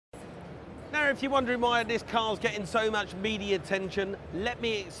Now, if you're wondering why this car's getting so much media attention, let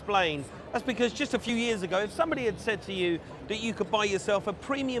me explain. That's because just a few years ago, if somebody had said to you that you could buy yourself a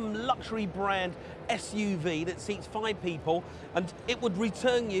premium luxury brand SUV that seats 5 people and it would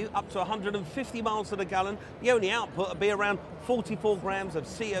return you up to 150 miles to the gallon, the only output would be around 44 grams of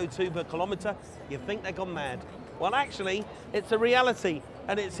CO2 per kilometre, you think they've gone mad. Well, actually, it's a reality,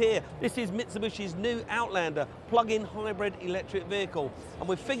 and it's here. This is Mitsubishi's new Outlander plug-in hybrid electric vehicle. And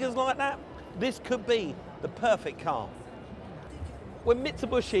with figures like that, this could be the perfect car. When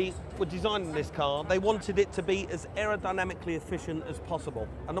Mitsubishi were designing this car, they wanted it to be as aerodynamically efficient as possible.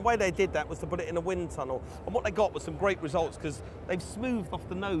 And the way they did that was to put it in a wind tunnel. And what they got was some great results because they've smoothed off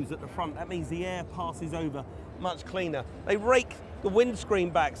the nose at the front. That means the air passes over much cleaner. They rake the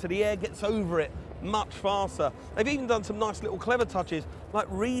windscreen back so the air gets over it much faster. They've even done some nice little clever touches like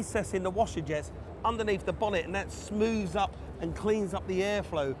recessing the washer jets underneath the bonnet, and that smooths up and cleans up the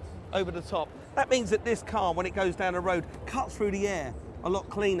airflow over the top. That means that this car, when it goes down the road, cuts through the air a lot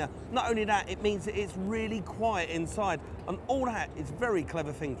cleaner. Not only that, it means that it's really quiet inside, and all that is very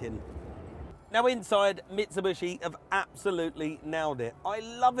clever thinking. Now inside, Mitsubishi have absolutely nailed it. I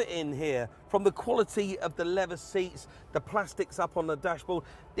love it in here, from the quality of the leather seats, the plastics up on the dashboard,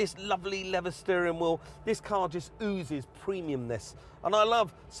 this lovely leather steering wheel. This car just oozes premiumness. And I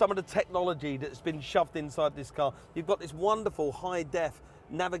love some of the technology that's been shoved inside this car. You've got this wonderful high-def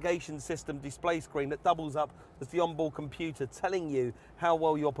navigation system display screen that doubles up as the onboard computer, telling you how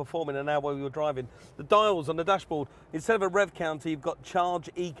well you're performing and how well you're driving. The dials on the dashboard, instead of a rev counter, you've got charge,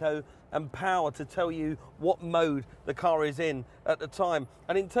 eco and power to tell you what mode the car is in at the time.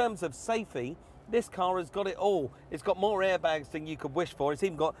 And in terms of safety, this car has got it all. It's got more airbags than you could wish for. It's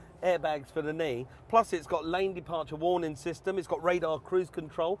even got airbags for the knee. Plus it's got lane departure warning system. It's got radar cruise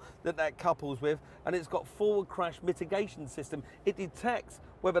control that couples with. And it's got forward crash mitigation system. It detects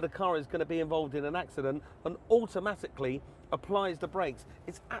whether the car is going to be involved in an accident and automatically applies the brakes.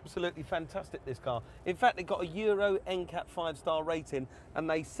 It's absolutely fantastic, this car. In fact, it got a Euro NCAP 5-star rating, and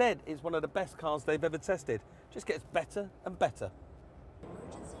they said it's one of the best cars they've ever tested. Just gets better and better.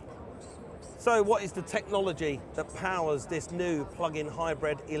 So what is the technology that powers this new plug-in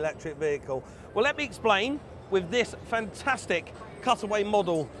hybrid electric vehicle? Well, let me explain with this fantastic cutaway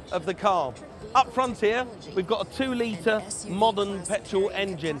model of the car. Up front here, we've got a 2-litre modern petrol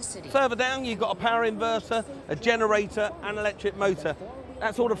engine. Further down, you've got a power inverter, a generator, and electric motor.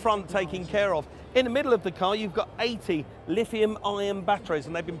 That's all the front taken care of. In the middle of the car, you've got 80 lithium-ion batteries,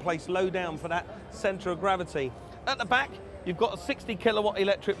 and they've been placed low down for that centre of gravity. At the back, you've got a 60 kilowatt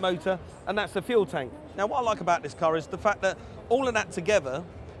electric motor, and that's the fuel tank. Now, what I like about this car is the fact that all of that together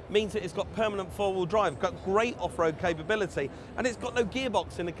means that it's got permanent 4-wheel drive, got great off-road capability, and it's got no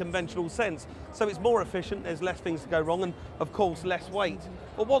gearbox in a conventional sense. So it's more efficient, there's less things to go wrong, and of course, less weight.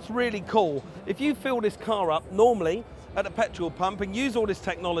 But what's really cool, if you fill this car up normally at a petrol pump and use all this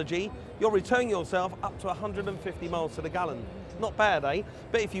technology, you'll return yourself up to 150 miles to the gallon. Not bad, eh?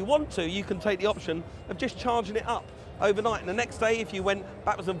 But if you want to, you can take the option of just charging it up overnight, and the next day, if you went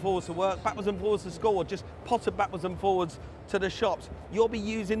backwards and forwards to work, backwards and forwards to school, or just potted backwards and forwards to the shops, you'll be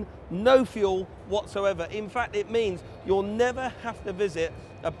using no fuel whatsoever. In fact, it means you'll never have to visit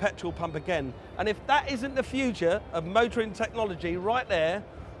a petrol pump again. And if that isn't the future of motoring technology right there,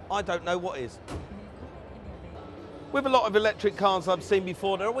 I don't know what is. With a lot of electric cars I've seen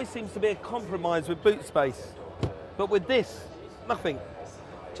before, there always seems to be a compromise with boot space. But with this, nothing.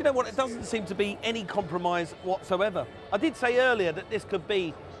 Do you know what? It doesn't seem to be any compromise whatsoever. I did say earlier that this could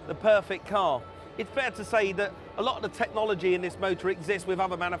be the perfect car. It's fair to say that a lot of the technology in this motor exists with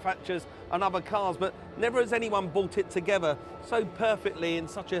other manufacturers and other cars, but never has anyone brought it together so perfectly in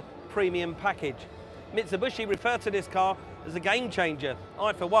such a premium package. Mitsubishi refer to this car as a game changer.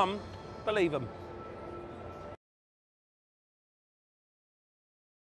 I, for one, believe them.